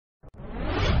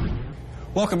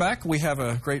Welcome back. We have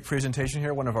a great presentation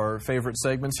here, one of our favorite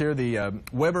segments here, the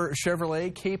Weber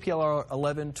Chevrolet KPLR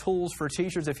 11 Tools for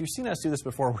Teachers. If you've seen us do this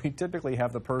before, we typically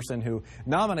have the person who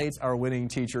nominates our winning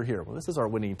teacher here. Well, this is our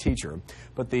winning teacher,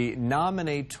 but the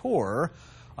nominator,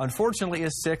 unfortunately,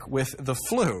 is sick with the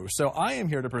flu. So I am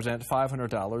here to present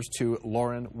 $500 to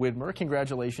Loren Widmer.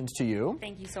 Congratulations to you.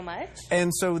 Thank you so much.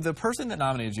 And so the person that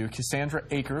nominated you, Cassandra,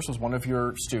 was one of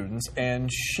your students, and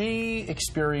she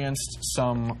experienced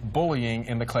some bullying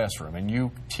in the classroom. And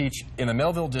you teach in the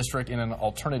Mehlville District in an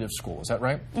alternative school. Is that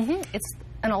right? Mm-hmm. It's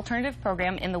an alternative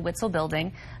program in the Witzel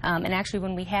building. And actually,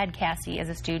 when we had Cassie as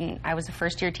a student, I was a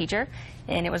first-year teacher,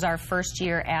 and it was our first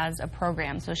year as a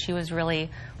program. So she was really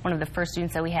one of the first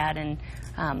students that we had, and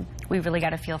we really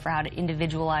got a feel for how to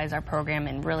individualize our program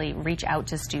and really reach out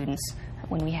to students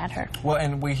when we had her. Well,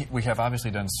 and we have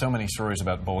obviously done so many stories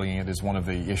about bullying. It is one of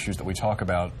the issues that we talk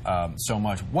about so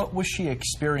much. What was she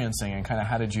experiencing, and kind of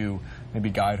how did you maybe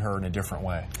guide her in a different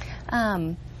way?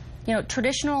 You know,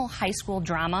 traditional high school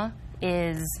drama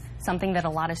is something that a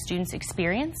lot of students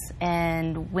experience,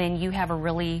 and when you have a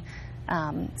really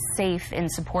safe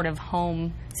and supportive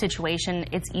home situation,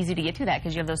 it's easy to get through that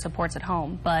because you have those supports at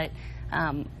home. But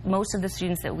most of the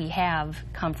students that we have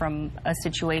come from a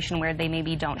situation where they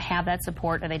maybe don't have that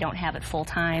support or they don't have it full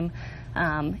time.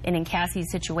 And in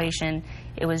Cassie's situation,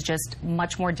 it was just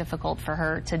much more difficult for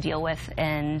her to deal with,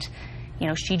 and you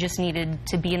know, she just needed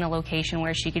to be in a location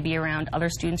where she could be around other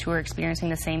students who are experiencing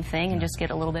the same thing and just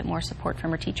get a little bit more support from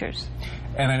her teachers.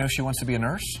 And I know she wants to be a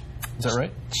nurse. Is that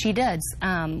right? She does.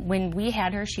 When we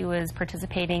had her, she was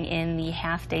participating in the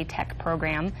half-day tech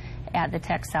program at the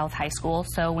Tech South High School.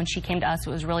 So when she came to us,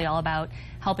 it was really all about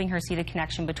helping her see the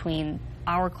connection between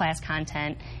our class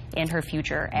content and her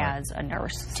future as a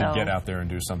nurse. To get out there and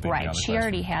do something. Right. She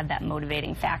already had that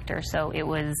motivating factor, so it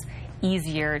was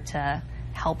easier to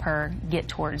help her get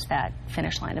towards that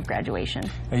finish line of graduation.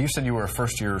 Now, you said you were a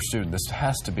first-year student. This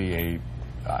has to be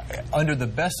under the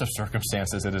best of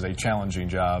circumstances, it is a challenging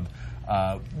job.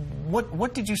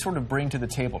 What did you sort of bring to the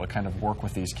table to kind of work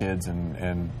with these kids,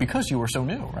 and because you were so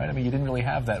new, right? I mean, you didn't really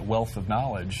have that wealth of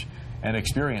knowledge and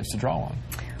experience to draw on.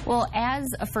 Well, as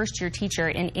a first-year teacher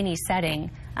in any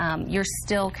setting, you're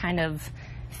still kind of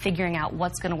figuring out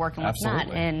what's going to work and what's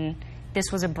not. And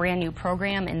this was a brand new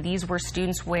program, and these were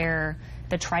students where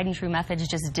the tried and true methods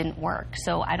just didn't work.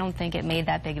 So I don't think it made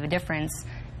that big of a difference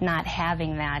not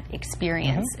having that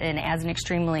experience. And as an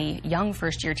extremely young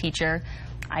first-year teacher,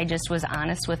 I just was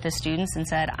honest with the students and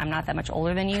said, I'm not that much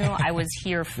older than you. I was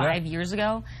here 5 years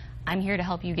ago. I'm here to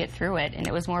help you get through it. And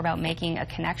it was more about making a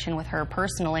connection with her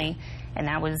personally, and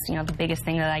that was, you know, the biggest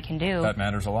thing that I can do. That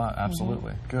matters a lot,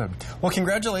 absolutely. Good. Well,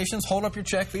 congratulations. Hold up your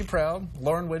check, be proud.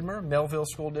 Loren Widmer, Mehlville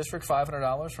School District,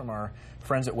 $500 from our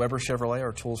friends at Weber Chevrolet,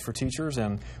 our Tools for Teachers,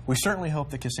 and we certainly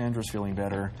hope that Cassandra's feeling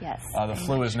better. Yes. The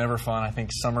flu is never fun. I think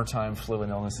summertime flu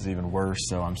and illness is even worse,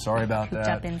 so I'm sorry about that.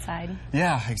 Jump inside.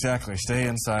 Yeah, exactly. Stay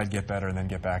inside, get better, and then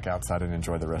get back outside and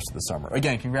enjoy the rest of the summer.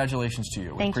 Again, congratulations to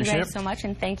you. Thank you guys so much,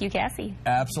 and thank you, Cassie.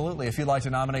 Absolutely. If you'd like to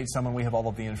nominate someone, we have all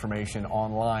of the information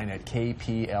online at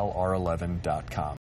KPLR11.com.